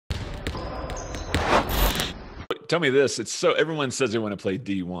tell me this. It's so everyone says they want to play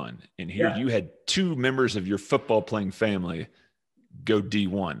D1, and here Yeah. you had two members of your football playing family go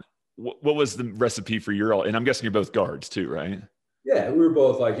D1. What was the recipe for your all? And I'm guessing you're both guards too, right? Yeah, we were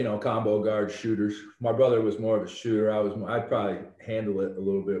both like, combo guard shooters. My brother was more of a shooter. I'd probably handle it a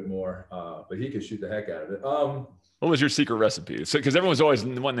little bit more, but he could shoot the heck out of it. What was your secret recipe? So, because everyone's always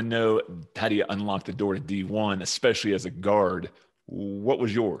wanting to know, how do you unlock the door to D1, especially as a guard? What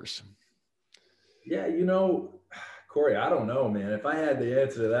was yours? Yeah, Cory, I don't know, man. If I had the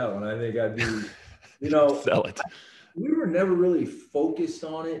answer to that one, I think I'd be, Sell it. we were never really focused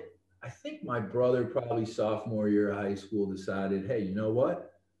on it. I think my brother probably sophomore year of high school decided, hey, you know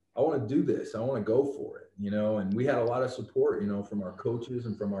what? I want to do this. I want to go for it, and we had a lot of support, from our coaches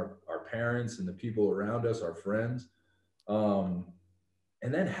and from our parents and the people around us, our friends. And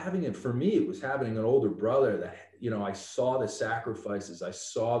then for me, it was having an older brother that, I saw the sacrifices. I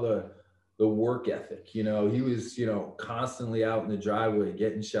saw the work ethic. He was, constantly out in the driveway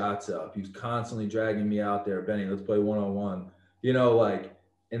getting shots up. He was constantly dragging me out there, Benny, let's play one-on-one,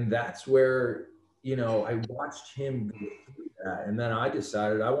 and that's where, I watched him go through that. And then I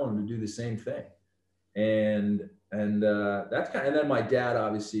decided I wanted to do the same thing. And that's and then my dad,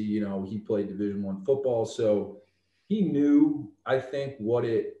 obviously, he played Division I football. So he knew, I think,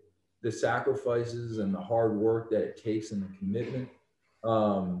 the sacrifices and the hard work that it takes and the commitment.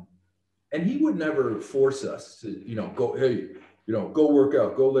 And he would never force us to, go, hey, go work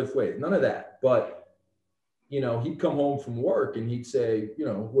out, go lift weights, none of that. But he'd come home from work and he'd say,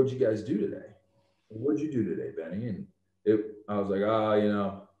 what'd you guys do today? What'd you do today, Benny? And I was like,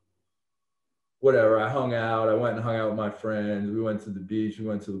 whatever. I hung out. I went and hung out with my friends. We went to the beach. We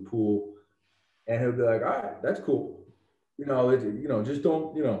went to the pool. And he'll be like, all right, that's cool. Just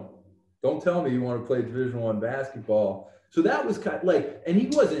don't tell me you want to play Division I basketball. So that was kind of like, and he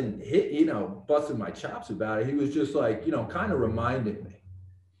wasn't busting my chops about it. He was just like, kind of reminding me.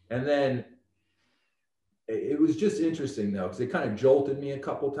 And then it was just interesting though, because it kind of jolted me a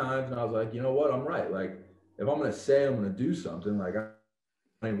couple times, and I was like, you know what, I'm right. Like, if I'm going to say I'm going to do something, like,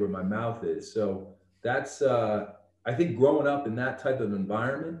 I'm where my mouth is. So that's, I think, growing up in that type of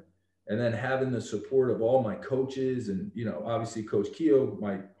environment, and then having the support of all my coaches, and obviously Coach Keogh,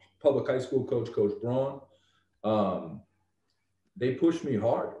 my public high school coach, Coach Braun, they pushed me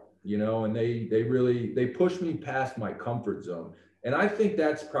hard, and they pushed me past my comfort zone. And I think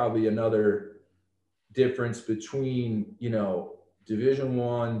that's probably another difference between, Division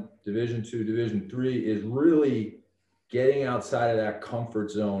I, Division II, Division III, is really getting outside of that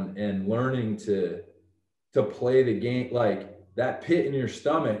comfort zone and learning to play the game. Like, that pit in your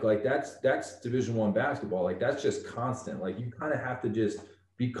stomach, like that's Division I basketball. Like, that's just constant. Like, you kind of have to just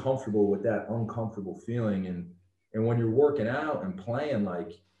be comfortable with that uncomfortable feeling. And when you're working out and playing,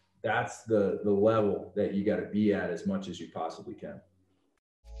 like, that's the level that you got to be at as much as you possibly can.